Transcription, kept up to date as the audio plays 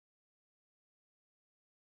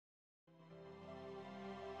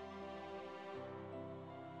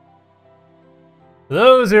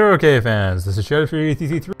Hello, Zero K fans. This is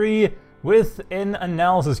Shadow3 with an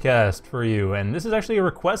analysis cast for you, and this is actually a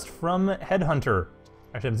request from HeadHunter.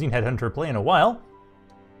 Actually, I haven't seen HeadHunter play in a while,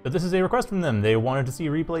 but this is a request from them. They wanted to see a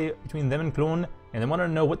replay between them and Klon, and they wanted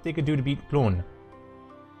to know what they could do to beat Klon.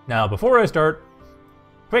 Now, before I start,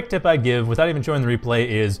 quick tip I give without even showing the replay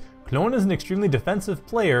is Klon is an extremely defensive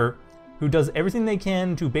player who does everything they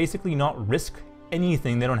can to basically not risk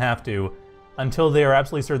anything they don't have to until they are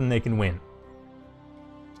absolutely certain they can win.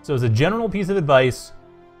 So as a general piece of advice,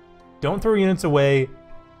 don't throw units away,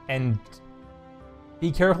 and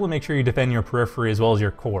be careful to make sure you defend your periphery as well as your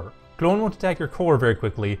core. Klon won't attack your core very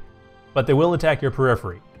quickly, but they will attack your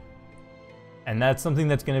periphery. And that's something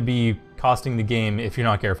that's going to be costing the game if you're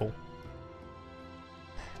not careful.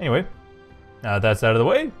 Anyway, now that that's out of the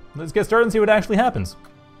way, let's get started and see what actually happens.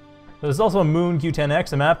 There's also a Moon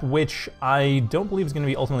Q10x, a map which I don't believe is going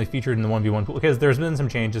to be ultimately featured in the 1v1 pool, because there's been some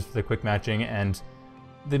changes for the quick matching, and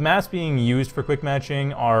the maps being used for quick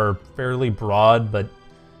matching are fairly broad, but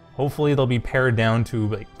hopefully they'll be pared down to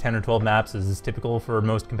like 10 or 12 maps, as is typical for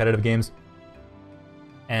most competitive games.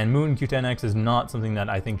 And Moon Q10x is not something that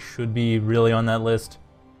I think should be really on that list.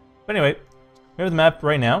 But anyway, we have the map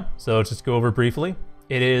right now, so let's just go over it briefly.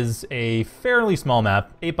 It is a fairly small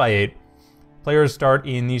map, 8x8. Players start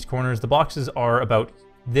in these corners. The boxes are about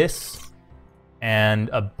this and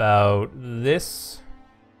about this.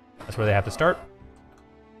 That's where they have to start.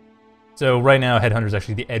 So right now, HeadHunter is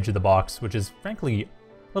actually the edge of the box, which is frankly a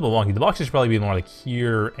little wonky. The boxes should probably be more like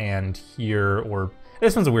here and here, or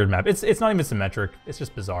this one's a weird map. It's not even symmetric. It's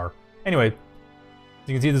just bizarre. Anyway, as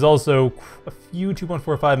you can see, there's also a few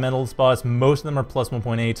 2.45 metal spots. Most of them are plus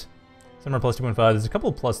 1.8. Some are plus 2.5. There's a couple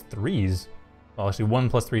of plus 3s. Well, actually, one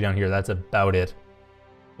plus 3 down here. That's about it.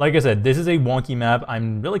 Like I said, this is a wonky map.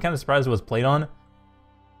 I'm really kind of surprised it was played on,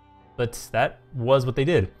 but that was what they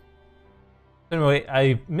did. Anyway,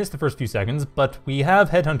 I missed the first few seconds, but we have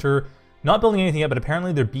HeadHunter not building anything yet, but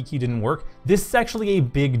apparently their B key didn't work. This is actually a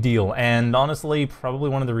big deal, and honestly, probably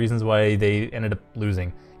one of the reasons why they ended up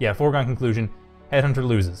losing. Yeah, foregone conclusion, HeadHunter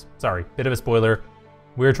loses. Sorry, bit of a spoiler.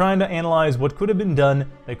 We're trying to analyze what could have been done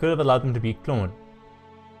that could have allowed them to beat Klon.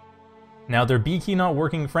 Now, their B key not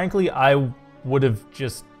working, frankly, I would have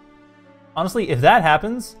just... Honestly, if that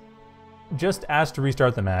happens, just ask to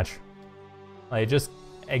restart the match. Like, just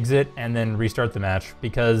exit and then restart the match,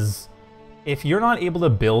 because if you're not able to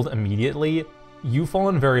build immediately, you've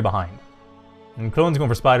fallen very behind. And Klon's going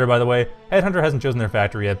for Spider, by the way. HeadHunter hasn't chosen their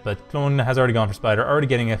factory yet, but Klon has already gone for Spider, already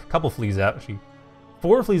getting a couple fleas out. Actually,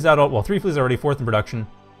 4 fleas out, well, 3 fleas already, 4th in production.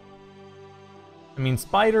 I mean,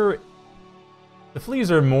 Spider, the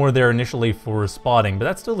fleas are more there initially for spotting, but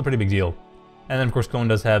that's still a pretty big deal. And then, of course, Klon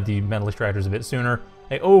does have the metal extractors a bit sooner.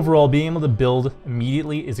 Like, overall, being able to build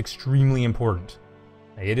immediately is extremely important.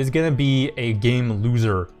 It is going to be a game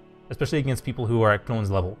loser, especially against people who are at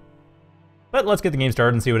Klon's level. But let's get the game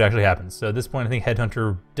started and see what actually happens. So at this point, I think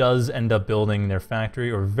HeadHunter does end up building their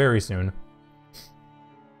factory, or very soon.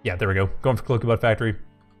 Yeah, there we go. Going for Cloaky factory.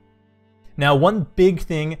 Now, one big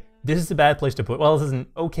thing, this is a bad place to put. Well, this is an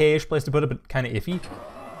okay-ish place to put it, but kind of iffy.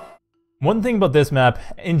 One thing about this map,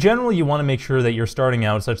 in general, you want to make sure that you're starting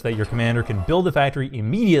out such that your commander can build the factory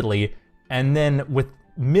immediately, and then with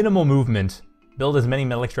minimal movement, build as many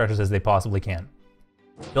metal extractors as they possibly can.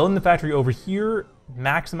 Building the factory over here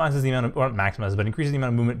maximizes the amount of, or not maximizes, but increases the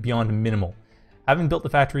amount of movement beyond minimal. Having built the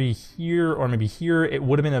factory here, or maybe here, it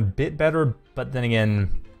would have been a bit better, but then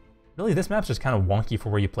again, really this map's just kind of wonky for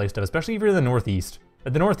where you play stuff, especially if you're in the northeast.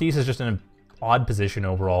 But the northeast is just in an odd position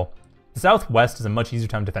overall. The southwest is a much easier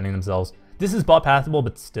time defending themselves. This is bot pathable,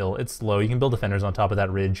 but still, it's slow. You can build defenders on top of that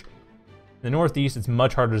ridge. In the northeast, it's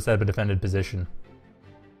much harder to set up a defended position.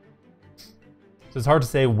 So it's hard to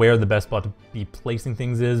say where the best spot to be placing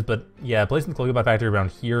things is, but yeah, placing the Cloaky factory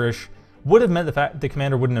around here-ish would have meant the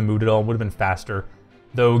commander wouldn't have moved at all, would have been faster.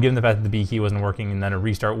 Though, given the fact that the B key wasn't working and then a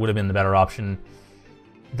restart would have been the better option,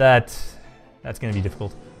 that's going to be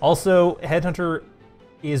difficult. Also, HeadHunter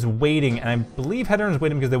is waiting, and I believe HeadHunter is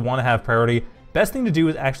waiting because they want to have priority. Best thing to do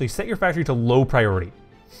is actually set your factory to low priority.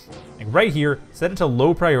 Like right here, set it to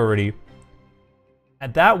low priority.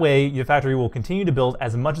 And that way, your factory will continue to build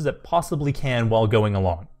as much as it possibly can while going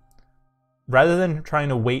along. Rather than trying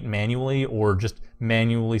to wait manually or just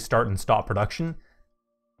manually start and stop production,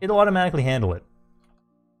 it'll automatically handle it.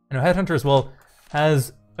 And HeadHunter as well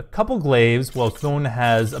has a couple glaives, while Klon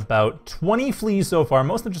has about 20 fleas so far,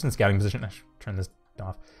 most of them just in scouting position. I should turn this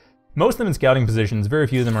off. Most of them in scouting positions, very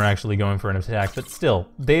few of them are actually going for an attack, but still,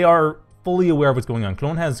 they are fully aware of what's going on.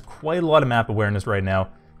 Klon has quite a lot of map awareness right now,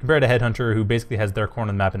 compared to HeadHunter, who basically has their corner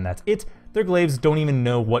of the map and that's it. Their glaives don't even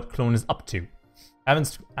know what Klon is up to. Haven't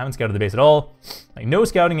scouted the base at all. Like, no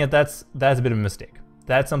scouting yet, that's a bit of a mistake.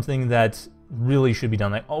 That's something that really should be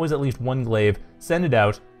done. Like, always at least one glaive, send it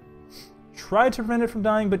out, try to prevent it from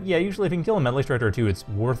dying, but yeah, usually if you can kill a metal extractor or two, it's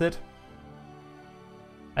worth it.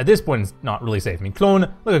 At this point, it's not really safe. I mean,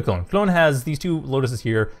 Klon, look at Klon. Klon has these two Lotuses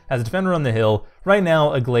here, has a defender on the hill. Right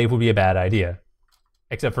now, a glaive would be a bad idea.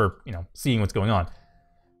 Except for, you know, seeing what's going on.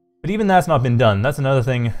 But even that's not been done. That's another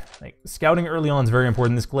thing. Like, scouting early on is very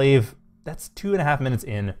important. This glaive, that's 2.5 minutes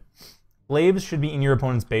in. Glaives should be in your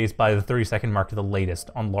opponent's base by the 30-second mark to the latest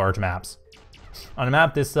on large maps. On a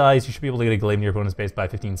map this size, you should be able to get a glaive in your opponent's base by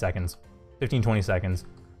 15 seconds. 15, 20 seconds.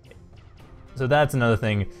 So that's another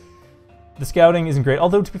thing. The scouting isn't great,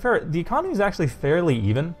 although to be fair, the economy is actually fairly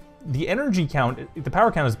even. The energy count, the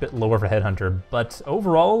power count is a bit lower for HeadHunter, but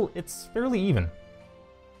overall, it's fairly even.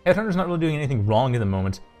 HeadHunter's not really doing anything wrong at the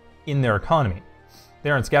moment in their economy. They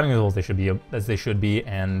aren't scouting as well as they should be,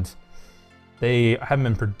 and they haven't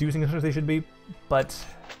been producing as much as they should be, but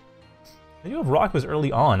they do have Rockwas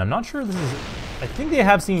early on. I'm not sure this is... I think they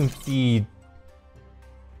have seen the...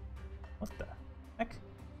 What the heck?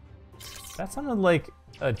 That sounded like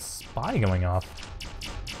a spy going off.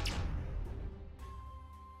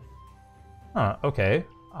 Huh, okay.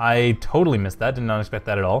 I totally missed that. Did not expect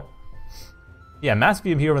that at all. Yeah, massive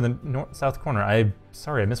EMP over in the south corner.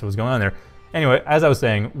 Sorry, I missed what was going on there. Anyway, as I was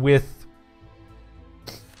saying,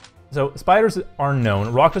 so spiders are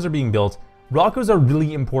known, Rockwas are being built. Rockwas are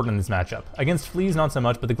really important in this matchup. Against fleas, not so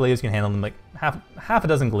much, but the glaives can handle them. Like half a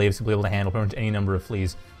dozen glaives will be able to handle pretty much any number of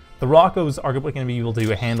fleas. The Rockwas are going to be able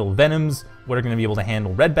to handle venoms, what are going to be able to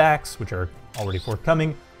handle redbacks, which are already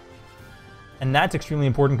forthcoming. And that's extremely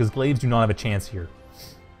important because glaives do not have a chance here.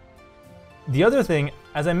 The other thing,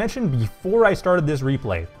 as I mentioned before I started this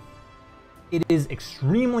replay, it is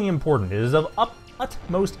extremely important, it is of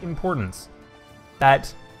utmost importance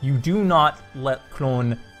that you do not let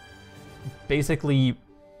Klon basically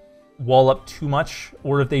wall up too much,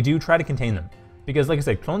 or if they do, try to contain them. Because like I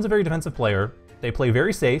said, Klon's a very defensive player, they play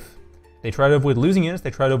very safe, they try to avoid losing units, they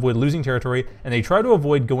try to avoid losing territory, and they try to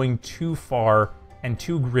avoid going too far and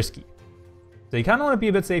too risky. So you kind of want to be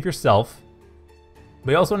a bit safe yourself,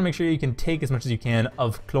 but you also want to make sure you can take as much as you can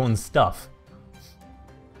of Klon's stuff.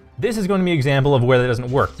 This is going to be an example of where that doesn't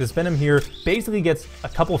work. This Venom here basically gets a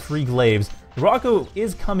couple free glaives. The Rocco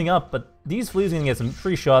is coming up, but these fleas are going to get some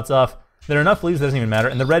free shots off. There are enough fleas that doesn't even matter,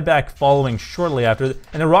 and the Redback following shortly after,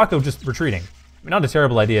 and the Rocco just retreating. I mean, not a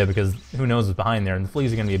terrible idea, because who knows what's behind there, and the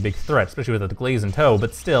fleas are going to be a big threat, especially with the glaives in tow,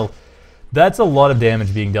 but still, that's a lot of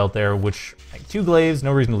damage being dealt there, which, like, 2 glaives,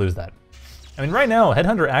 no reason to lose that. I mean, right now,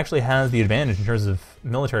 HeadHunter actually has the advantage in terms of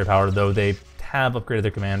military power, though they have upgraded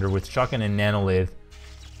their commander with Shotgun and Nanolathe.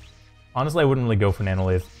 Honestly, I wouldn't really go for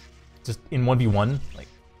Nanolathe. Just in 1v1, like...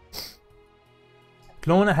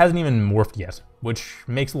 Klon hasn't even morphed yet, which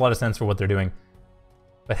makes a lot of sense for what they're doing.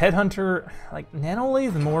 But HeadHunter, like,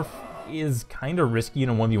 Nanolathe morph is kind of risky in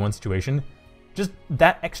a 1v1 situation. Just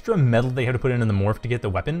that extra metal they have to put in the morph to get the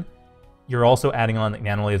weapon, you're also adding on like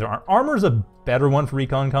Nanolathe. Armor's a better one for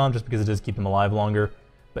Recon Com just because it does keep them alive longer.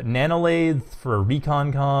 But Nanolathe for a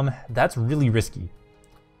Recon Com, that's really risky. You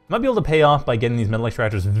might be able to pay off by getting these metal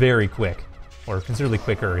extractors very quick, or considerably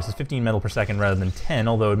quicker. This is 15 metal per second rather than 10,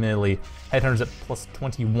 although admittedly, HeadHunter's at plus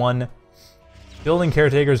 21. Building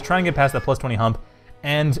Caretakers, trying to get past that plus 20 hump,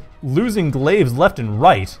 and losing glaives left and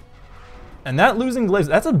right. And that losing glaives,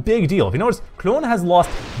 that's a big deal. If you notice, Klon has lost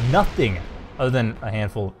nothing other than a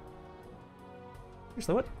handful.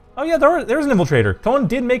 Seriously, what? Oh yeah, there's an infiltrator. Klon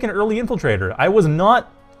did make an early infiltrator. I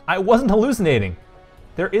wasn't hallucinating.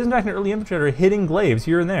 There is in fact an early infiltrator hitting glaives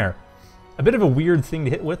here and there. A bit of a weird thing to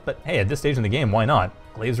hit with, but hey, at this stage in the game, why not?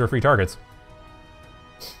 Glaives are free targets.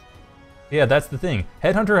 Yeah, that's the thing.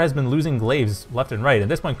 HeadHunter has been losing glaives left and right. At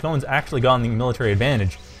this point, Klon's actually gotten the military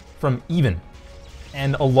advantage from even.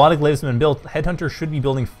 And a lot of glaives have been built. HeadHunter should be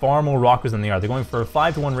building far more Rockos than they are. They're going for a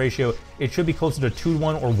 5-to-1 ratio. It should be closer to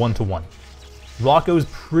 2-to-1 or 1-to-1. Rockos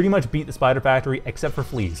pretty much beat the Spider Factory, except for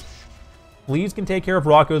fleas. Fleas can take care of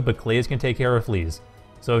Rockos, but glaives can take care of fleas.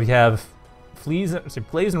 So if you have glaives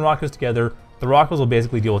and Rockos together, the Rockos will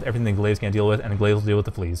basically deal with everything the glaives can't deal with, and the glaives will deal with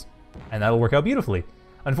the fleas. And that'll work out beautifully.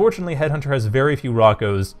 Unfortunately, HeadHunter has very few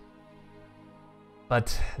Rockos,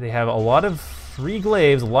 but they have a lot of free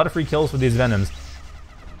glaives, a lot of free kills for these Venoms.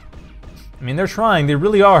 I mean, they're trying, they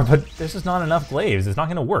really are, but there's just not enough glaives. It's not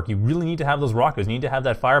going to work. You really need to have those Rockos. You need to have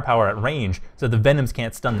that firepower at range so that the Venoms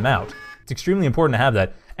can't stun them out. It's extremely important to have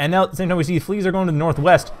that. And now at the same time we see fleas are going to the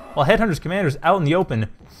northwest, while HeadHunter's commander's out in the open.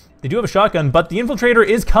 They do have a shotgun, but the infiltrator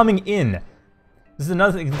is coming in. This is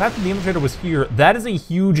another thing. The fact that the infiltrator was here, that is a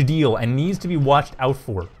huge deal and needs to be watched out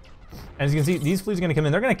for. And as you can see, these fleas are going to come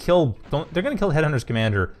in. They're going to kill HeadHunter's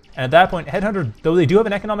commander. And at that point, HeadHunter, though they do have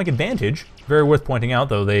an economic advantage, very worth pointing out,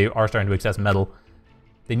 though they are starting to access metal,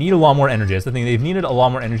 they need a lot more energy. That's the thing. They've needed a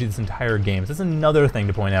lot more energy this entire game. So that's another thing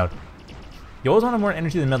to point out. You always want to have more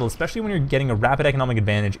energy than metal, especially when you're getting a rapid economic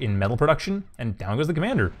advantage in metal production, and down goes the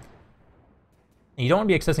commander. And you don't want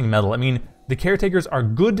to be accessing metal. I mean, the caretakers are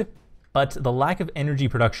good, but the lack of energy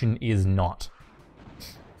production is not.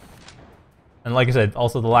 And like I said,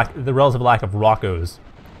 also the relative lack of Rockos.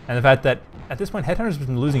 And the fact that at this point, HeadHunter's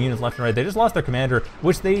been losing units left and right. They just lost their commander,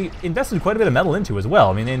 which they invested quite a bit of metal into as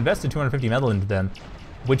well. I mean, they invested 250 metal into them,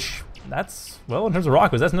 which that's, well, in terms of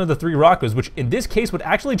Rockos, that's another 3 Rockos, which in this case would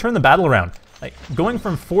actually turn the battle around. Like, going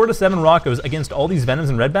from 4 to 7 Rockos against all these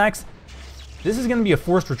Venoms and Redbacks, this is going to be a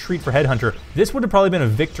forced retreat for HeadHunter. This would have probably been a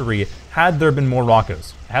victory had there been more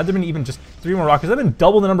Rockos. Had there been even just 3 more Rockos, that would have been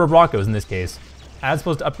double the number of Rockos in this case, as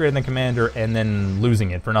opposed to upgrading the commander and then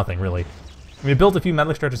losing it for nothing, really. I mean, we built a few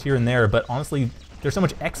metal extractors here and there, but honestly, there's so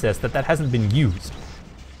much excess that hasn't been used.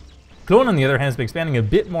 Klon, on the other hand, has been expanding a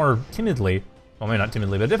bit more timidly. Well, maybe not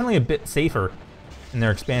timidly, but definitely a bit safer in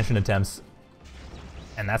their expansion attempts.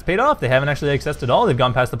 And that's paid off. They haven't actually accessed at all. They've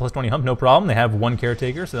gone past the +20 hump, no problem. They have 1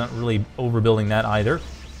 caretaker, so they're not really overbuilding that either.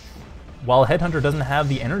 While HeadHunter doesn't have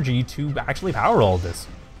the energy to actually power all of this.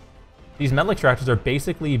 These metal extractors are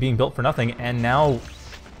basically being built for nothing, and now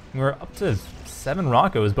we're up to 7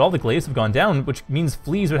 Rockos, but all the glaives have gone down, which means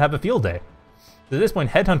fleas would have a field day. So at this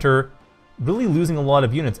point, HeadHunter really losing a lot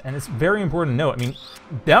of units, and it's very important to note. I mean,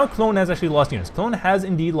 now Klon has actually lost units. Klon has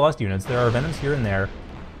indeed lost units. There are Venoms here and there.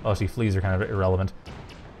 Oh, see, fleas are kind of irrelevant.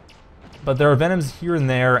 But there are Venoms here and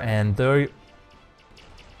there, and they're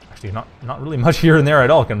actually not really much here and there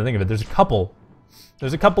at all, come to think of it. There's a couple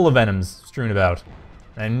of Venoms strewn about,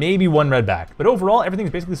 and maybe 1 Redback. But overall,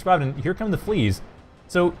 everything's basically survived, and here come the fleas.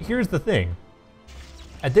 So here's the thing.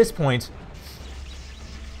 At this point,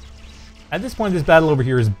 this battle over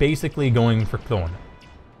here is basically going for Klon.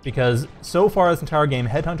 Because so far this entire game,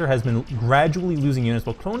 HeadHunter has been gradually losing units,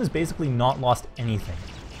 while Klon has basically not lost anything.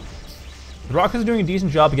 The Rockets are doing a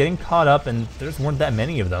decent job of getting caught up, and there just weren't that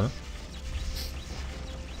many of them.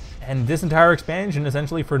 And this entire expansion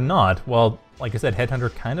essentially for naught. Well, like I said,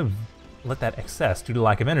 HeadHunter kind of let that excess due to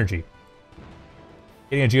lack of energy.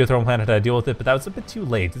 Getting a geothermal planet to deal with it, but that was a bit too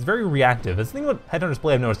late. It's very reactive. That's the thing about HeadHunter's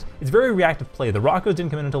play I've noticed. It's very reactive play. The Rockos didn't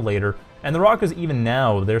come in until later, and the Rockos even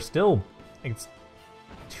now, they're still, it's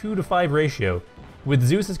 2 to 5 ratio. With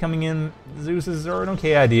Zeus's coming in, Zeus's are an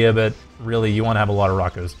okay idea, but really you want to have a lot of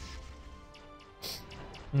Rockos.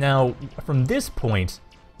 Now, from this point,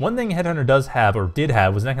 one thing HeadHunter does have, or did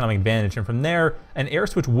have, was an economic advantage, and from there, an air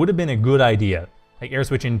switch would have been a good idea. Like air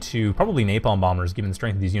switch into probably napalm bombers, given the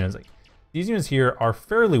strength of these units. Like, these units here are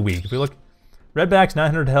fairly weak. If we look, Redback's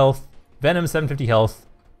 900 health, Venom 750 health,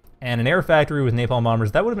 and an air factory with napalm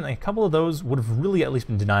bombers, that would have been, a couple of those would have really at least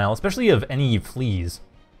been denial, especially of any fleas.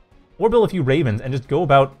 Or build a few ravens and just go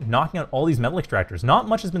about knocking out all these metal extractors. Not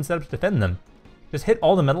much has been set up to defend them. Just hit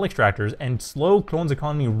all the metal extractors and slow Klon's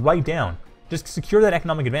economy right down. Just secure that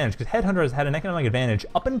economic advantage, because HeadHunter has had an economic advantage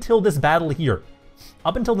up until this battle here.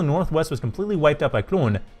 Up until the Northwest was completely wiped out by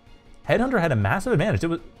Klon, HeadHunter had a massive advantage.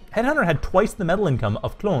 HeadHunter had twice the metal income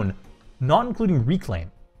of Klon, not including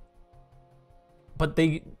Reclaim. But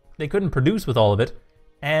they couldn't produce with all of it,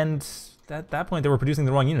 and at that point they were producing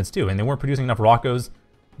the wrong units too, and they weren't producing enough Rockos,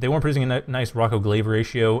 they weren't producing a nice Rocko-Glaive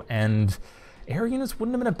ratio, and air units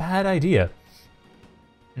wouldn't have been a bad idea.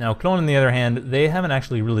 Now, Klon, on the other hand, they haven't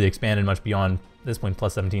actually really expanded much beyond this point,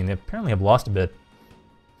 +17. They apparently have lost a bit.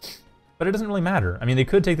 But it doesn't really matter. I mean, they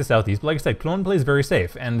could take the southeast, but like I said, Klon plays very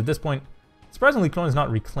safe, and at this point, surprisingly, Klon is not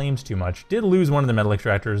reclaimed too much. Did lose one of their metal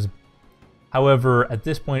extractors. However, at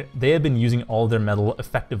this point, they have been using all of their metal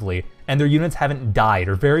effectively, and their units haven't died,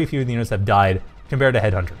 or very few of the units have died, compared to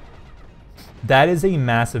HeadHunter. That is a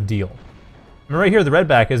massive deal. I mean, right here, the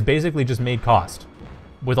Redback has basically just made cost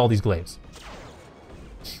with all these glaives.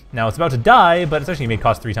 Now, it's about to die, but it's actually made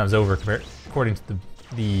cost 3 times over, according to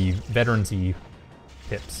the veterancy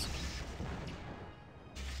pips.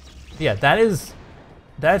 Yeah,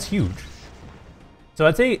 that's huge. So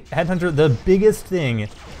I'd say, HeadHunter, the biggest thing,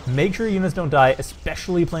 make sure your units don't die,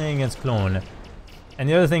 especially playing against Klon. And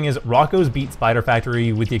the other thing is, Rockos beat Spider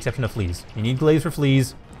Factory with the exception of fleas. You need glaives for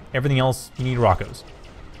fleas, everything else, you need Rockos.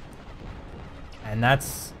 And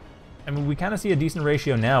that's, I mean, we kind of see a decent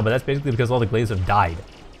ratio now, but that's basically because all the glaives have died.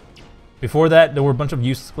 Before that, there were a bunch of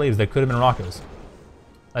useless glaives that could have been Rockos.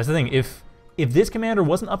 That's the thing, if this commander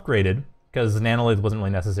wasn't upgraded, because Nanolith wasn't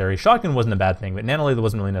really necessary, Shotgun wasn't a bad thing, but Nanolith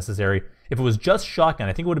wasn't really necessary. If it was just Shotgun,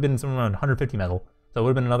 I think it would have been somewhere around 150 metal, so it would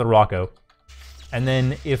have been another Rocko. And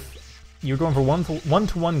then if you're going for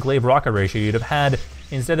 1-to-1 glaive rocket ratio, you'd have had,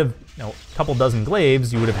 instead of a couple dozen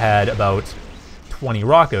glaives, you would have had about 20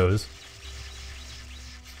 Rockos.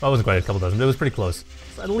 Well, it wasn't quite a couple dozen, but it was pretty close.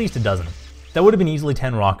 At least a dozen. That would have been easily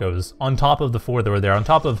 10 Rockos, on top of the 4 that were there, on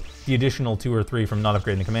top of the additional 2 or 3 from not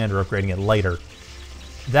upgrading the commander, upgrading it lighter.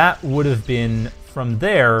 That would have been, from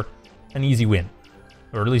there, an easy win.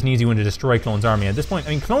 Or at least an easy win to destroy Klon's army. At this point, I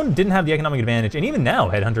mean, Klon didn't have the economic advantage, and even now,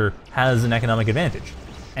 HeadHunter has an economic advantage.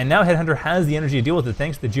 And now HeadHunter has the energy to deal with it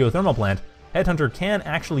thanks to the geothermal plant. HeadHunter can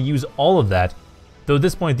actually use all of that, though at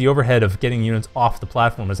this point the overhead of getting units off the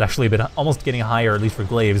platform is actually almost getting higher, at least for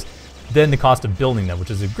glaives, than the cost of building them,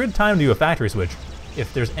 which is a good time to do a factory switch,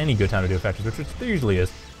 if there's any good time to do a factory switch, which there usually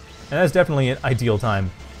is. And that's definitely an ideal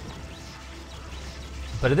time.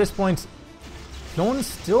 But at this point, Klon's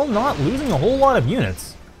still not losing a whole lot of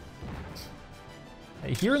units.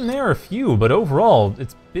 Here and there a few, but overall,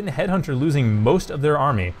 it's been HeadHunter losing most of their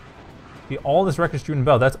army. See, all this wreckage strewn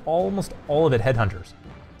about, that's almost all of it HeadHunters.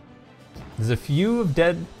 There's a few of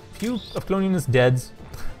Klon units dead.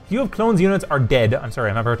 Few of Klon's units are dead. I'm sorry,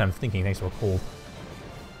 I'm having a hard time thinking thanks to a cold.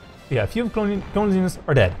 Yeah, a few of Klon's units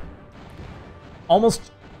are dead.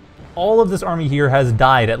 Almost all of this army here has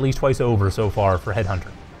died at least twice over so far for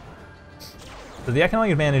HeadHunter. So the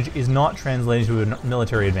economic advantage is not translating to a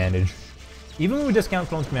military advantage. Even when we discount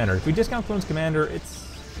Klon's commander. If we discount Klon's commander, it's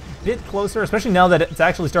a bit closer, especially now that it's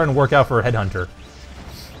actually starting to work out for HeadHunter.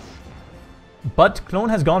 But Klon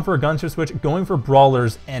has gone for a gunship switch, going for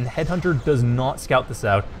brawlers, and HeadHunter does not scout this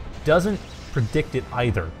out, doesn't predict it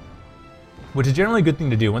either. Which is generally a good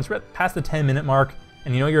thing to do. Once we're past the 10-minute mark,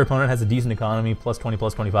 and you know your opponent has a decent economy, plus 20,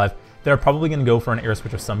 plus 25, they're probably going to go for an air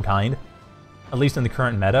switch of some kind, at least in the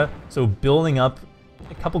current meta. So building up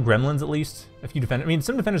a couple gremlins at least, a few defenders. I mean,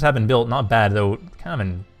 some defenders have been built, not bad, though it's kind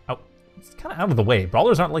of out of the way.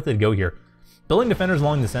 Brawlers aren't likely to go here. Building defenders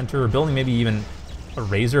along the center, or building maybe even a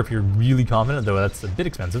Razor if you're really confident, though that's a bit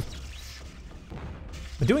expensive.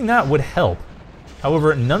 But doing that would help.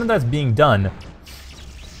 However, none of that's being done.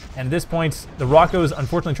 And at this point, the Rockos,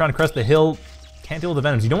 unfortunately trying to crest the hill, can't deal with the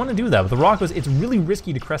Venoms. You don't want to do that. With the Rockos, it's really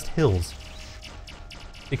risky to crest hills,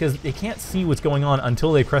 because they can't see what's going on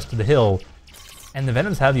until they crest to the hill, and the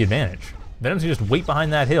Venoms have the advantage. Venoms can just wait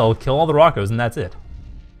behind that hill, kill all the Rockos, and that's it.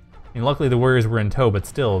 I mean, luckily the Warriors were in tow, but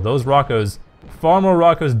still, those Rockos, far more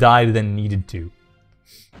Rockos died than needed to.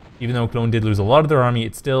 Even though Klon did lose a lot of their army,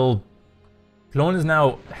 it's still... Klon is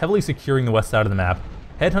now heavily securing the west side of the map.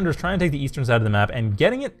 HeadHunter's trying to take the eastern side of the map and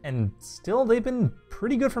getting it, and still they've been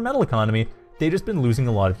pretty good for metal economy. They've just been losing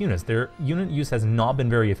a lot of units. Their unit use has not been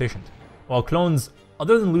very efficient. While Klon's,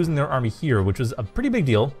 other than losing their army here, which was a pretty big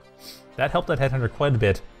deal, that helped out HeadHunter quite a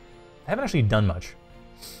bit, they haven't actually done much.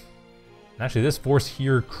 And actually this force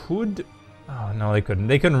here could... Oh no, they couldn't.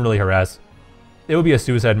 They couldn't really harass. It would be a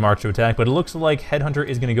suicide march to attack, but it looks like HeadHunter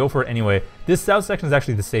is going to go for it anyway. This south section is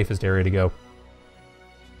actually the safest area to go.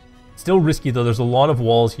 Still risky though, there's a lot of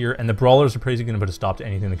walls here, and the Brawlers are basically going to put a stop to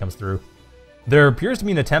anything that comes through. There appears to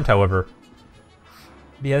be an attempt, however.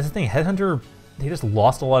 But yeah, that's the thing, HeadHunter, they just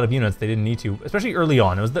lost a lot of units they didn't need to, especially early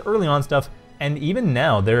on. It was the early on stuff, and even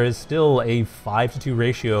now, there is still a 5-to-2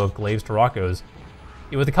 ratio of glaives to Rockos.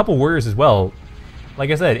 With a couple Warriors as well, like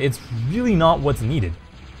I said, it's really not what's needed.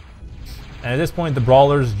 And at this point, the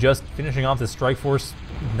Brawlers just finishing off this strike force.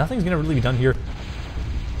 Nothing's going to really be done here.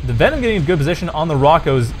 The Venom getting a good position on the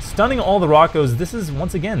Rockos, stunning all the Rockos. This is,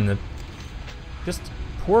 once again, just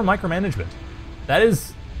poor micromanagement.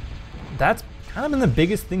 That's kind of been the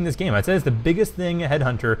biggest thing this game. I'd say it's the biggest thing a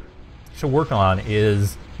HeadHunter should work on,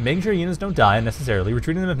 is making sure units don't die unnecessarily,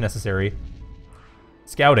 retreating them if necessary.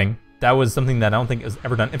 Scouting, that was something that I don't think is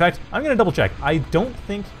ever done. In fact, I'm going to double check. I don't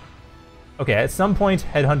think... Okay, at some point,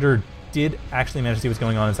 HeadHunter did actually manage to see what's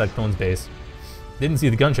going on inside Klon's base. Didn't see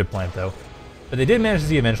the gunship plant, though. But they did manage to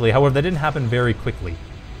see eventually. However, that didn't happen very quickly.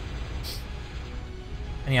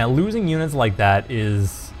 And yeah, losing units like that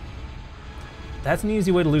is... That's an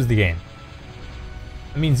easy way to lose the game.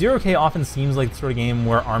 I mean, 0K often seems like the sort of game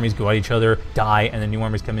where armies go at each other, die, and then new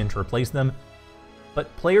armies come in to replace them.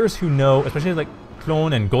 But players who know, especially like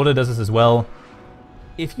Klon and Golda does this as well,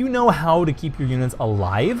 if you know how to keep your units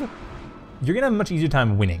alive, you're going to have a much easier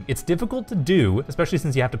time winning. It's difficult to do, especially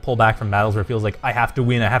since you have to pull back from battles where it feels like, I have to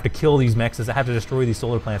win, I have to kill these mexes, I have to destroy these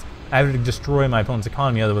solar plants, I have to destroy my opponent's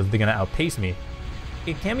economy, otherwise they're going to outpace me.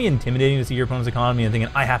 It can be intimidating to see your opponent's economy and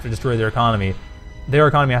thinking, I have to destroy their economy. Their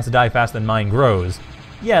economy has to die faster than mine grows.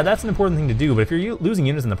 Yeah, that's an important thing to do, but if you're losing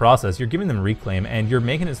units in the process, you're giving them reclaim, and you're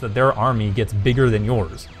making it so that their army gets bigger than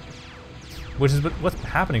yours. Which is what's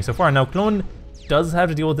happening so far. Now, Klon does have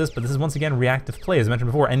to deal with this, but this is once again reactive play, as I mentioned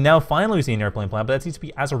before, and now finally we see an airplane plant, but that seems to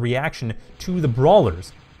be as a reaction to the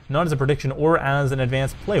Brawlers. not as a prediction or as an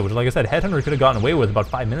advanced play, which, like I said, HeadHunter could have gotten away with about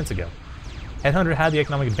 5 minutes ago. HeadHunter had the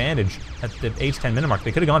economic advantage at the H10 minute mark.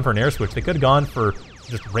 They could have gone for an air switch. They could have gone for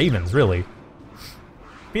just Ravens, really.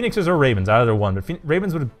 Phoenixes or Ravens, either one, but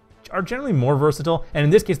Ravens are generally more versatile, and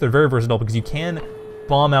in this case, they're very versatile because you can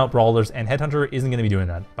bomb out brawlers, and HeadHunter isn't going to be doing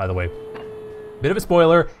that, by the way. Bit of a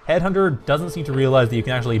spoiler, HeadHunter doesn't seem to realize that you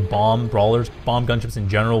can actually bomb brawlers, bomb gunships in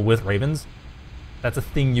general with Ravens. That's a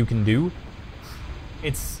thing you can do.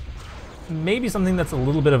 It's maybe something that's a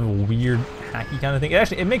little bit of a weird, hacky kind of thing.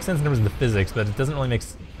 It makes sense in terms of the physics, but it doesn't really make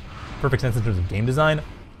perfect sense in terms of game design.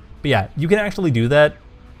 But yeah, you can actually do that.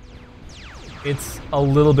 It's a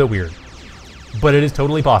little bit weird, but it is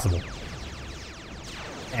totally possible.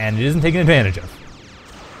 And it isn't taken advantage of.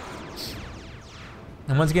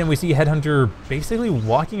 And once again, we see HeadHunter basically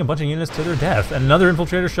walking a bunch of units to their death. And another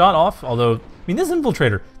infiltrator shot off, although, I mean, this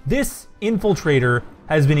infiltrator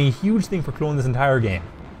has been a huge thing for Klon this entire game.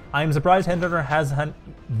 I'm surprised HeadHunter hasn't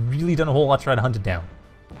really done a whole lot to try to hunt it down.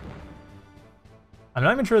 I'm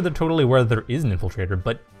not even sure they're totally aware that there is an infiltrator,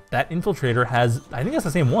 but that infiltrator has, I think that's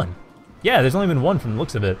the same one. Yeah, there's only been one from the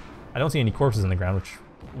looks of it. I don't see any corpses in the ground, which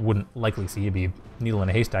wouldn't likely see. It'd be a needle in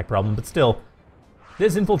a haystack problem, but still,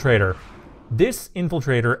 this infiltrator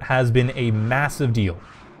has been a massive deal.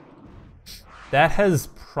 That has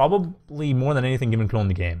probably more than anything given Klon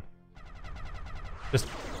the game. Just,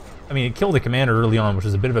 I mean, it killed the commander early on, which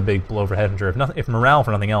is a bit of a big blow for HeadHunter, if morale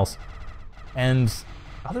for nothing else. And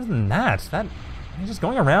other than that, he's just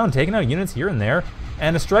going around taking out units here and there,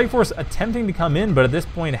 and a strike force attempting to come in, but at this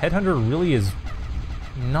point, HeadHunter really is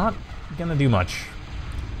not gonna do much.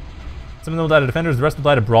 Some of them will die to defenders, the rest will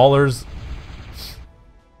die to brawlers.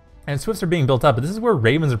 And Swifts are being built up, but this is where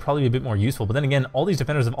Ravens are probably a bit more useful. But then again, all these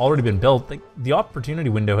defenders have already been built. The opportunity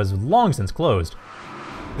window has long since closed.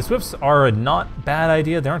 The Swifts are a not bad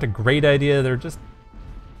idea. They aren't a great idea.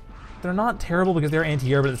 They're not terrible because they're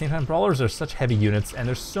anti-air, but at the same time, brawlers are such heavy units, and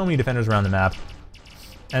there's so many defenders around the map.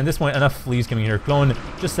 And at this point, enough fleas coming here. Klon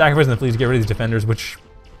just sacrificing the fleas to get rid of these defenders, which,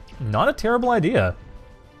 not a terrible idea.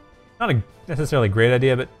 Not a necessarily great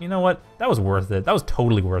idea, but you know what? That was worth it. That was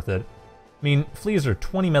totally worth it. I mean, fleas are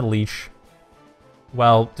 20 metal each,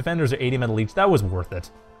 while defenders are 80 metal each. That was worth it.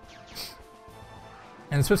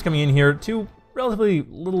 And Swifts coming in here to relatively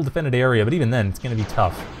little defended area, but even then, it's going to be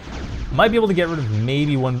tough. Might be able to get rid of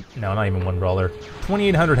maybe one, no, not even one brawler.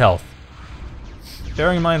 2,800 health.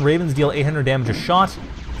 Bearing in mind, Ravens deal 800 damage a shot.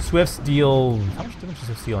 Swifts deal, how much damage does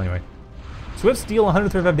Swifts deal anyway? Swifts deal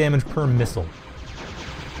 135 damage per missile.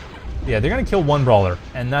 Yeah, they're going to kill one brawler,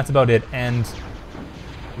 and that's about it. And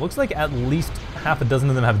looks like at least half a dozen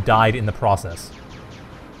of them have died in the process.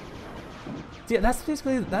 So yeah,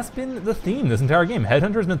 that's been the theme this entire game.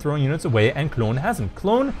 HeadHunter's been throwing units away, and Klon hasn't.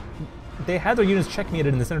 Klon, they had their units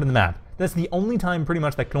checkmated in the center of the map. That's the only time pretty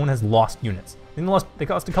much that Klon has lost units. They lost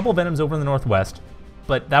a couple of Venoms over in the northwest,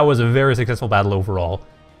 but that was a very successful battle overall,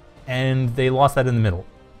 and they lost that in the middle.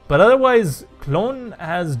 But otherwise, Klon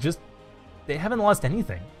has just, they haven't lost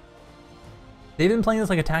anything. They've been playing this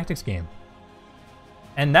like a tactics game.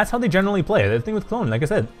 And that's how they generally play. The thing with Klon, like I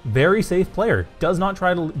said, very safe player. Does not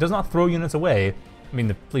throw units away. I mean,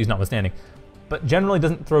 the fleas notwithstanding. But generally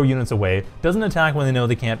doesn't throw units away. Doesn't attack when they know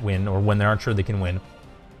they can't win or when they aren't sure they can win.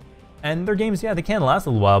 And their games, yeah, they can last a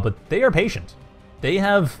little while, but they are patient. They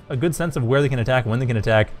have a good sense of where they can attack, when they can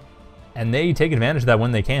attack, and they take advantage of that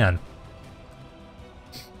when they can.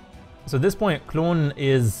 So at this point, Klon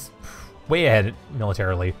is way ahead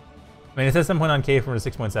militarily. I mean, it says 7.9k from a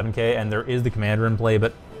 6.7k, and there is the commander in play,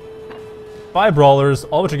 but 5 brawlers,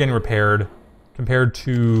 all which are getting repaired, compared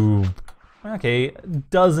to, okay,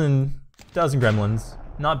 dozen gremlins.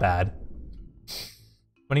 Not bad.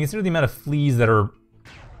 When you consider the amount of fleas that are,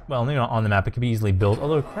 well, maybe not on the map, it could be easily built,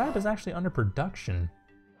 although crab is actually under production.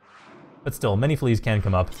 But still, many fleas can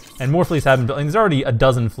come up, and more fleas have been built, and there's already a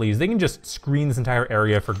dozen fleas. They can just screen this entire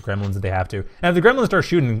area for gremlins if they have to. And if the gremlins start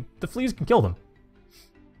shooting, the fleas can kill them.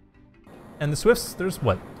 And the Swifts, there's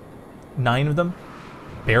what, 9 of them?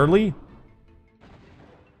 Barely?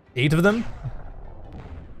 8 of them?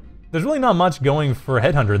 There's really not much going for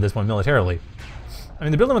HeadHunter at this point militarily. I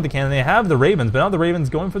mean, they're building with the cannon, they have the Ravens, but now the Ravens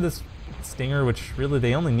going for this Stinger, which really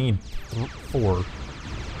they only need 4.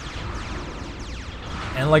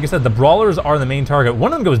 And like I said, the Brawlers are the main target.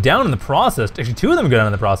 One of them goes down in the process. Actually, 2 of them go down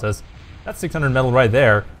in the process. That's 600 metal right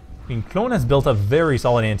there. I mean, Klon has built up very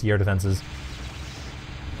solid anti-air defenses.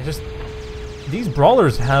 It just, these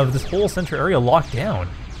Brawlers have this whole center area locked down.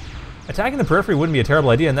 Attacking the periphery wouldn't be a terrible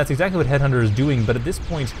idea, and that's exactly what HeadHunter is doing, but at this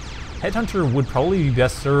point, HeadHunter would probably be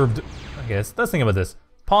best served, I guess, let's think about this.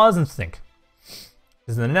 Pause and think.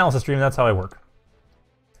 This is an analysis stream, that's how I work.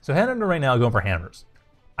 So HeadHunter right now going for hammers.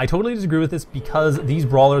 I totally disagree with this because these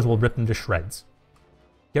brawlers will rip them to shreds.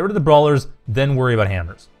 Get rid of the brawlers, then worry about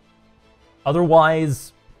hammers.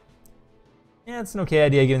 Otherwise, yeah, it's an okay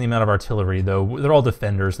idea given the amount of artillery, though. They're all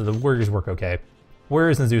defenders, so the warriors work okay.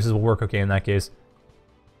 Warriors and Zeuses will work okay in that case.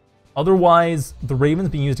 Otherwise, the Ravens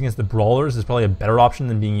being used against the brawlers is probably a better option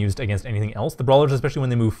than being used against anything else. The brawlers, especially when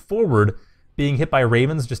they move forward, being hit by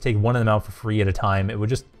Ravens, just take one of them out for free at a time. It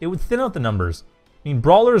would thin out the numbers. I mean,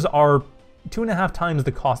 brawlers are 2.5 times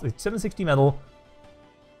the cost. Like 760 metal,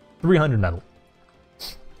 300 metal.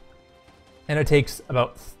 And it takes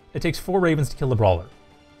 4 Ravens to kill the brawler.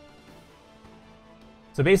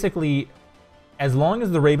 So basically, as long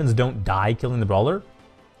as the Ravens don't die killing the brawler,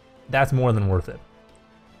 that's more than worth it.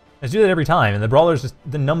 Let's do that every time, and the brawlers just,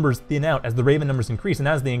 the numbers thin out as the Raven numbers increase, and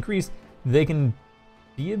as they increase, they can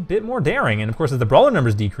be a bit more daring. And of course, as the brawler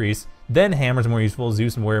numbers decrease, then hammers are more useful,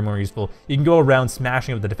 Zeus and warrior more useful. You can go around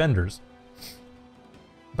smashing up the defenders.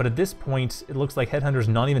 But at this point, it looks like HeadHunter's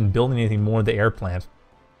not even building anything more in the air plant.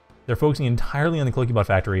 They're focusing entirely on the Cloaky bot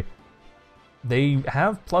factory. They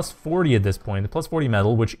have plus 40 at this point, the plus 40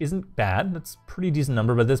 metal, which isn't bad. That's a pretty decent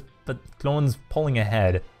number, but Klon's pulling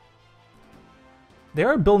ahead. They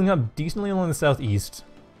are building up decently along the southeast,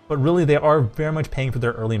 but really they are very much paying for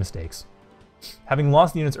their early mistakes. Having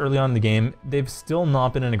lost units early on in the game, they've still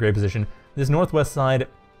not been in a great position. This northwest side,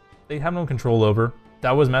 they have no control over.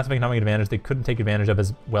 That was massive economic advantage they couldn't take advantage of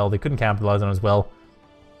as well. They couldn't capitalize on as well.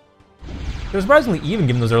 They're surprisingly even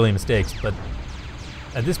given those early mistakes, but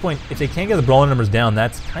at this point, if they can't get the brawler numbers down,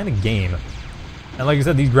 that's kind of game. And like I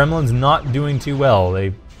said, these gremlins not doing too well.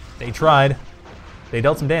 They tried. They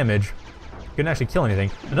dealt some damage. Couldn't actually kill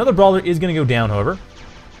anything. Another brawler is going to go down, however.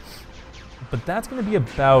 But that's going to be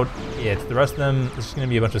about it. The rest of them is just going to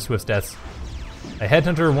be a bunch of swift deaths. A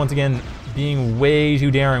HeadHunter, once again, being way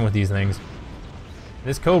too daring with these things.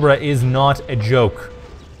 This Cobra is not a joke.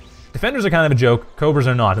 Defenders are kind of a joke, Cobras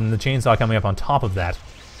are not, and the chainsaw coming up on top of that.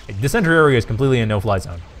 The center area is completely a no-fly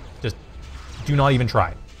zone. Just do not even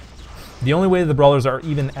try. The only way that the brawlers are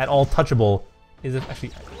even at all touchable is if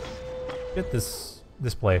actually get this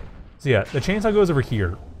play. So yeah, the chainsaw goes over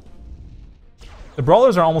here. The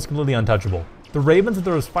brawlers are almost completely untouchable. The Ravens, if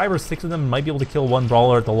there was 5 or 6 of them, might be able to kill one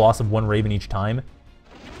brawler at the loss of 1 Raven each time.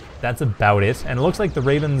 That's about it. And it looks like the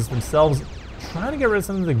Ravens themselves trying to get rid of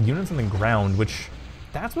some of the units on the ground, which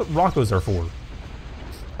that's what Rockos are for.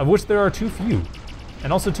 Of which there are too few.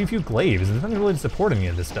 And also too few glaives, and nothing really to support any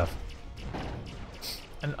of this stuff.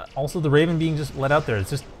 And also the Raven being just let out there, it's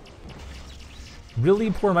just really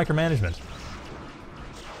poor micromanagement.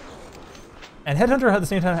 And HeadHunter at the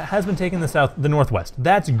same time has been taking the northwest.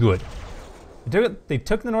 That's good. They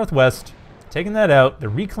took the northwest, taking that out, they're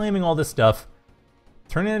reclaiming all this stuff,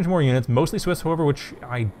 turning it into more units, mostly Swiss, however, which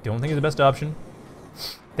I don't think is the best option.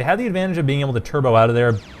 They have the advantage of being able to turbo out of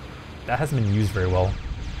there. That hasn't been used very well,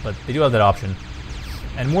 but they do have that option.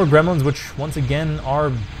 And more gremlins, which once again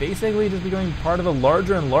are basically just becoming part of a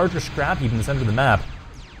larger and larger scrap heap in the center of the map.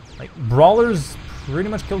 Like, brawlers pretty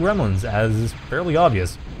much kill gremlins, as is fairly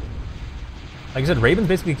obvious. Like I said, Ravens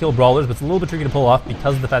basically kill brawlers, but it's a little bit tricky to pull off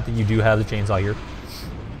because of the fact that you do have the chainsaw here.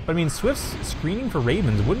 But I mean, Swifts screening for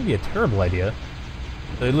Ravens wouldn't be a terrible idea.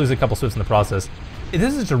 They lose a couple Swifts in the process.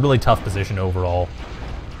 This is just a really tough position overall.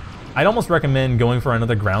 I'd almost recommend going for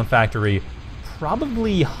another ground factory.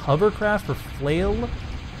 Probably hovercraft for flail,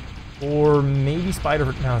 or maybe spider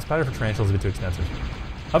for tarantula is a bit too expensive.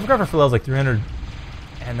 Hovercraft for flail is like 300,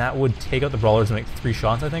 and that would take out the brawlers and make 3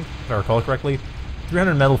 shots, I think, if I recall correctly.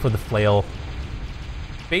 300 metal for the flail.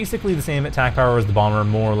 Basically the same attack power as the bomber,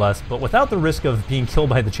 more or less, but without the risk of being killed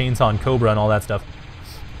by the chainsaw and Cobra and all that stuff.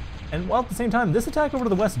 And while at the same time, this attack over to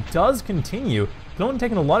the west does continue. Klon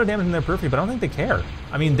taking a lot of damage in their periphery, but I don't think they care.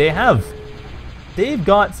 I mean, they've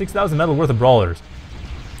got 6,000 metal worth of brawlers.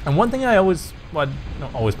 And one thing I always, well, I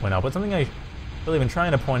don't always point out, but something I really been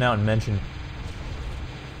trying to point out and mention.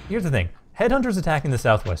 Here's the thing. HeadHunter's attacking the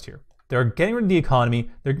southwest here. They're getting rid of the economy.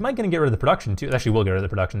 They're might going to get rid of the production too. They actually will get rid of the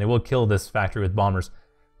production. They will kill this factory with bombers.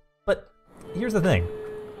 But here's the thing.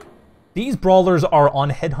 These brawlers are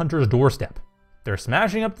on HeadHunter's doorstep. They're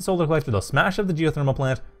smashing up the solar collector. They'll smash up the geothermal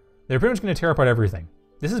plant. They're pretty much going to tear apart everything.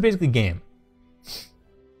 This is basically game.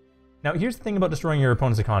 Now, here's the thing about destroying your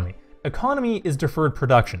opponent's economy. Economy is deferred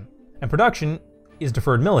production, and production is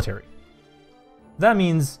deferred military. That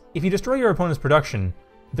means if you destroy your opponent's production,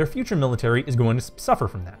 their future military is going to suffer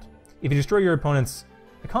from that. If you destroy your opponent's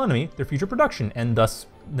economy, their future production, and thus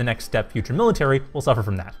the next step, future military, will suffer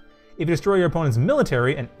from that. If you destroy your opponent's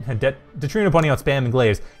military, and Detrino pointing out spam and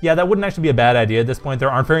glaives, yeah, that wouldn't actually be a bad idea at this point. There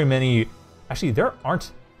aren't very many, actually there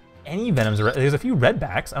aren't any venoms. There's a few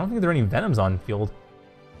redbacks. I don't think there are any venoms on field.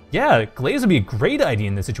 Yeah, Glaives would be a great idea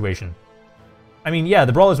in this situation. I mean, yeah,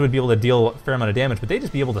 the Brawlers would be able to deal a fair amount of damage, but they'd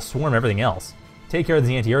just be able to swarm everything else. Take care of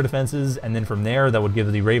the anti-air defenses, and then from there, that would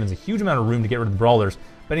give the Ravens a huge amount of room to get rid of the Brawlers.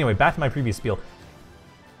 But anyway, back to my previous spiel.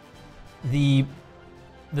 The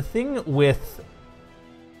thing with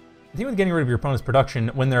getting rid of your opponent's production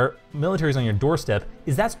when their military is on your doorstep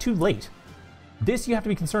is that's too late. This you have to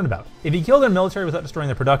be concerned about. If you kill their military without destroying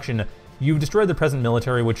their production, you've destroyed their present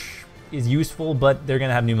military, which is useful, but they're going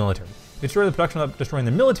to have new military. If you destroy the production without destroying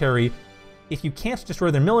their military, if you can't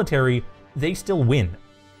destroy their military, they still win.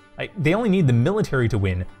 They only need the military to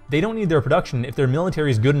win. They don't need their production if their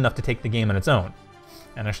military is good enough to take the game on its own.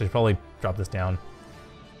 And actually, probably drop this down.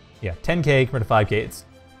 Yeah, 10k compared to 5k. It's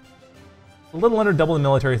a little under double the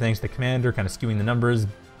military thanks to the commander, kind of skewing the numbers.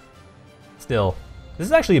 Still, this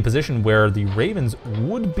is actually a position where the Ravens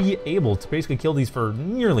would be able to basically kill these for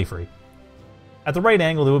nearly free. At the right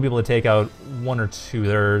angle, they would be able to take out one or two.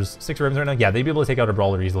 There's 6 Ravens right now. Yeah, they'd be able to take out a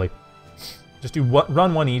Brawler easily. Just do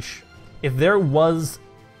run one each. If there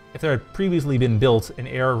had previously been built an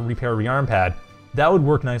air repair rearm pad, that would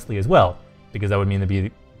work nicely as well, because that would mean there'd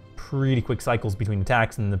be pretty quick cycles between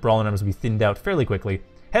attacks and the Brawler numbers would be thinned out fairly quickly.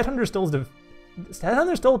 HeadHunter's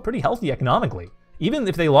still pretty healthy economically. Even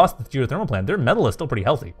if they lost the geothermal plant, their metal is still pretty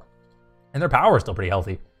healthy. And their power is still pretty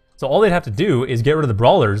healthy. So all they'd have to do is get rid of the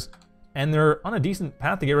Brawlers, and they're on a decent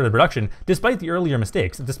path to get rid of production, despite the earlier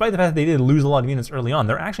mistakes. Despite the fact that they did lose a lot of units early on,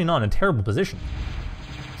 they're actually not in a terrible position.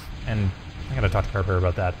 And I gotta talk to Carper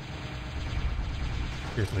about that.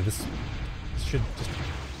 Seriously, this should just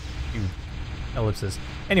do ellipses.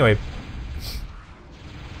 Anyway,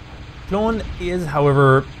 Klon is,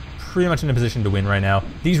 however, pretty much in a position to win right now.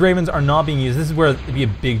 These Ravens are not being used. This is where it'd be a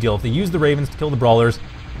big deal. If they use the Ravens to kill the Brawlers,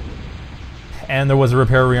 and there was a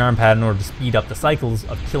repair rearm pad in order to speed up the cycles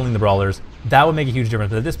of killing the Brawlers, that would make a huge difference.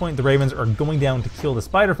 But at this point, the Ravens are going down to kill the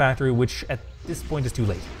Spider Factory, which at this point is too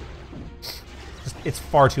late. It's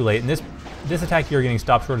far too late. And this attack here getting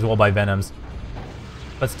stopped short as well by Venoms.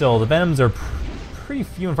 But still, the Venoms are pretty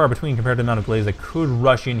few and far between compared to the amount of Glaives that could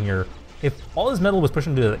rush in here. If all his metal was pushed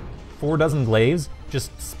into 4 dozen Glaives,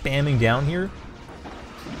 just spamming down here,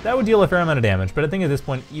 that would deal a fair amount of damage. But I think at this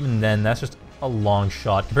point, even then, that's just a long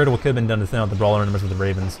shot compared to what could have been done to thin out the Brawler numbers with the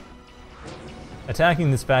Ravens.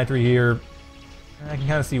 Attacking this factory here, I can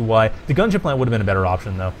kind of see why. The gunship plant would have been a better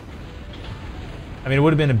option, though. I mean, it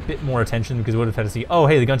would have been a bit more attention because it would have had to see, oh,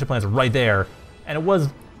 hey, the gunship plant's right there. And it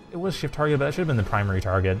was shift target, but that should have been the primary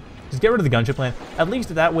target. Just get rid of the gunship plant. At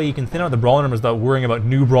least that way you can thin out the Brawler numbers without worrying about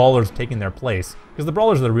new Brawlers taking their place. Because the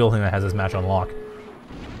Brawlers are the real thing that has this match on lock.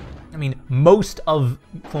 I mean, most of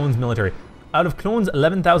Klon's military, out of Klon's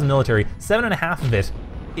 11,000 military, 7.5 of it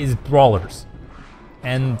is Brawlers.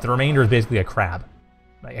 And the remainder is basically a crab.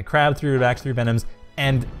 Like a crab, 3 attacks, 3 Venoms,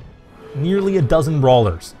 and nearly a dozen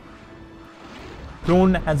Brawlers.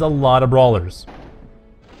 Klon has a lot of Brawlers.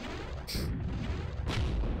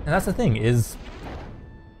 And that's the thing, is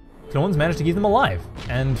Klon's managed to keep them alive.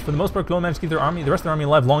 And for the most part, Klon managed to keep their army, the rest of their army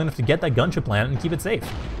alive long enough to get that gunship plant and keep it safe.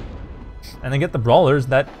 And then get the Brawlers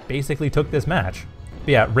that basically took this match. But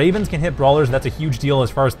yeah, Ravens can hit Brawlers, that's a huge deal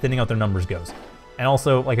as far as thinning out their numbers goes. And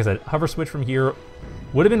also, like I said, hover switch from here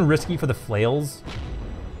would have been risky for the flails.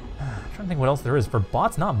 I'm trying to think what else there is. For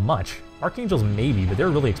bots, not much. Archangels maybe, but they're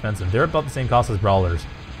really expensive. They're about the same cost as Brawlers.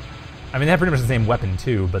 I mean, they have pretty much the same weapon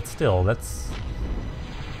too, but still, that's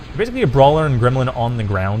basically a Brawler and Gremlin on the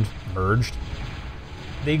ground, merged.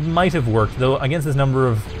 They might have worked, though against this number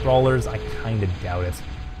of Brawlers, I kind of doubt it.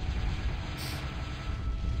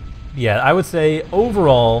 Yeah, I would say,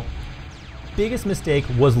 overall, biggest mistake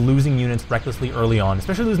was losing units recklessly early on,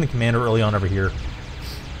 especially losing the commander early on over here.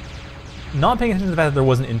 Not paying attention to the fact that there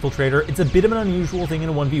was an infiltrator. It's a bit of an unusual thing in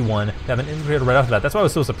a 1v1 to have an infiltrator right off the bat. That's why I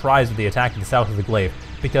was so surprised with the attack to the south of the glaive,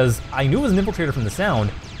 because I knew it was an infiltrator from the sound,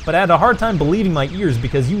 but I had a hard time believing my ears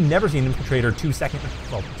because you never see an infiltrator 2 seconds,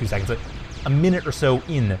 well, 2 seconds, a minute or so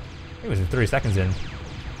in. I think it was 30 seconds in.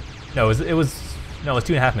 No, it was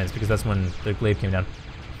 2.5 minutes because that's when the glaive came down.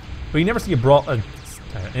 But you never see an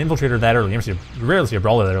infiltrator that early. You rarely see a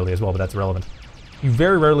Brawler that early as well, but that's irrelevant. You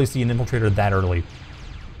very rarely see an infiltrator that early.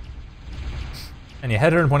 And yeah,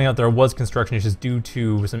 HeadHunter pointing out there was construction issues due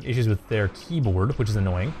to some issues with their keyboard, which is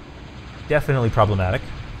annoying. Definitely problematic.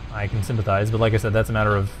 I can sympathize, but like I said, that's a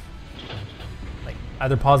matter of like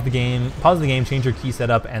either pause the game, change your key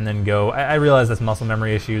setup, and then go. I realize that's muscle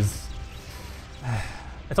memory issues.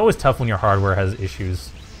 It's always tough when your hardware has issues.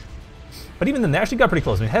 But even then, they actually got pretty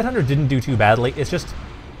close. I mean, HeadHunter didn't do too badly. It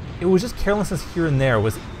was just carelessness here and there. It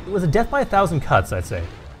was a death by 1,000 cuts, I'd say.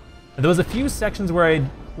 And there was a few sections where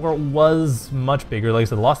where it was much bigger. Like I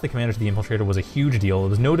said, the loss of the commander to the infiltrator was a huge deal. There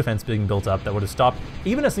was no defense being built up that would have stopped,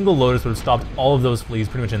 even a single Lotus would have stopped all of those fleas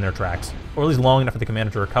pretty much in their tracks, or at least long enough for the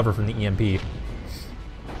commander to recover from the EMP.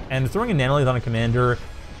 And throwing a nanolith on a commander,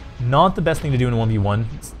 not the best thing to do in a 1v1.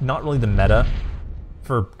 It's not really the meta,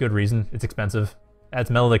 for good reason. It's expensive. That's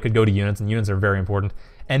metal that could go to units, and units are very important.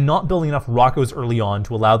 And not building enough Rockos early on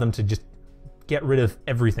to allow them to just get rid of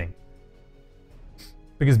everything.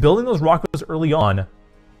 Because building those Rockos early on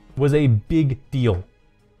was a big deal.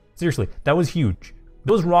 Seriously, that was huge.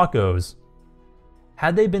 Those Rockos,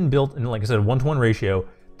 had they been built in, like I said, a 1-to-1 ratio,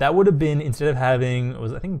 that would have been, instead of having,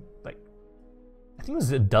 I think it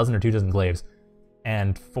was a dozen or 2 dozen glaives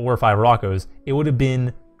and 4 or 5 Rockos, it would have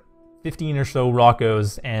been 15 or so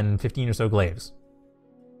Rockos and 15 or so glaives.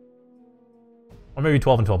 Or maybe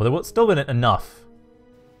 12 and 12, but there would still been enough.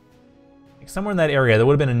 Like somewhere in that area, there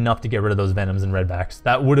would have been enough to get rid of those Venoms and Redbacks.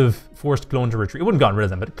 That would have forced Klon to retreat. It wouldn't have gotten rid of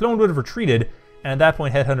them, but Klon would have retreated, and at that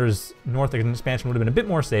point, HeadHunter's north expansion would have been a bit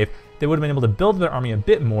more safe. They would have been able to build their army a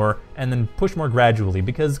bit more, and then push more gradually,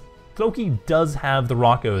 because Cloaky does have the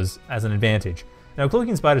Rockos as an advantage. Now, Cloaky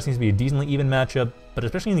and Spider seems to be a decently even matchup, but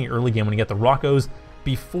especially in the early game when you get the Rockos,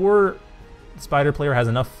 before the Spider player has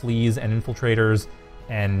enough fleas and infiltrators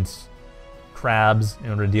and crabs in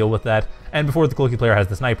order to deal with that, and before the Cloaky player has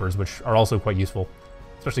the snipers, which are also quite useful,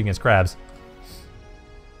 especially against crabs.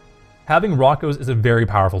 Having Rockos is a very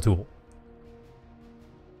powerful tool.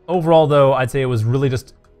 Overall, though, I'd say it was really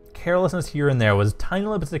just carelessness here and there. It was tiny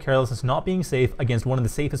little bits of carelessness, not being safe against one of the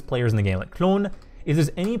safest players in the game. Like Klon, if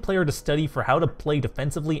there's any player to study for how to play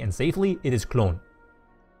defensively and safely, it is Klon.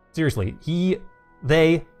 Seriously,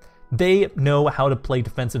 they know how to play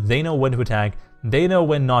defensive. They know when to attack. They know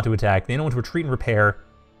when not to attack. They know when to retreat and repair.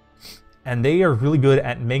 And they are really good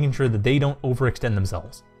at making sure that they don't overextend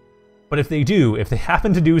themselves. But if they do, if they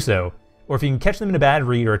happen to do so, or if you can catch them in a bad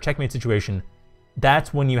read or a checkmate situation,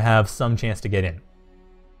 that's when you have some chance to get in.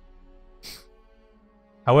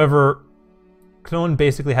 However, Klon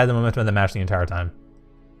basically had the momentum of the match the entire time.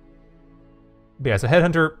 But yeah, so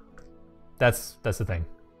HeadHunter, that's the thing.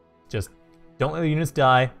 Just don't let the units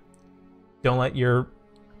die. Don't let your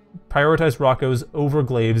prioritize Rockos over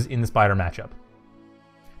Glaives in the Spider matchup.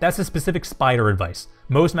 That's a specific Spider advice.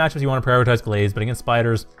 Most matchups you want to prioritize Glaives, but against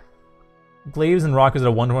Spiders, Glaives and Rockos at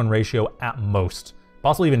a 1-to-1 ratio at most.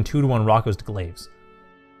 Possibly even 2-to-1 Rockos to Glaives.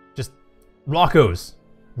 Just Rockos.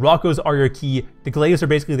 Rockos are your key. The Glaives are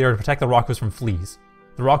basically there to protect the Rockos from fleas.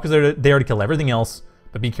 The Rockos are there to kill everything else,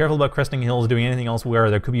 but be careful about cresting hills, doing anything else where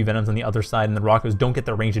there could be Venoms on the other side and the Rockos don't get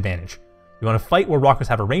their range advantage. You want to fight where Rockos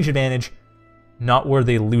have a range advantage, not where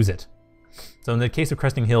they lose it. So in the case of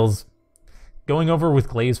cresting hills, going over with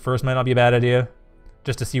Glaives first might not be a bad idea,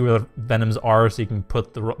 just to see where the Venoms are, so you can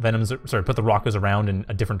put the put the Rockos around in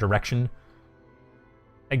a different direction.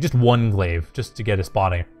 Like just one Glaive, just to get a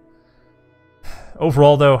spotting.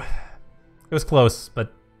 Overall, though, it was close,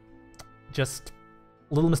 but just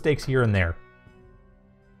little mistakes here and there.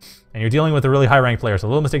 And you're dealing with a really high-ranked player, so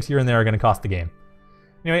little mistakes here and there are going to cost the game.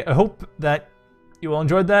 Anyway, I hope that you all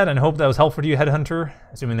enjoyed that, and I hope that was helpful to you, HeadHunter,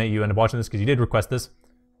 assuming that you end up watching this because you did request this.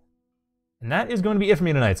 And that is going to be it for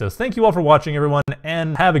me tonight, so thank you all for watching, everyone,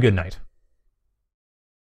 and have a good night.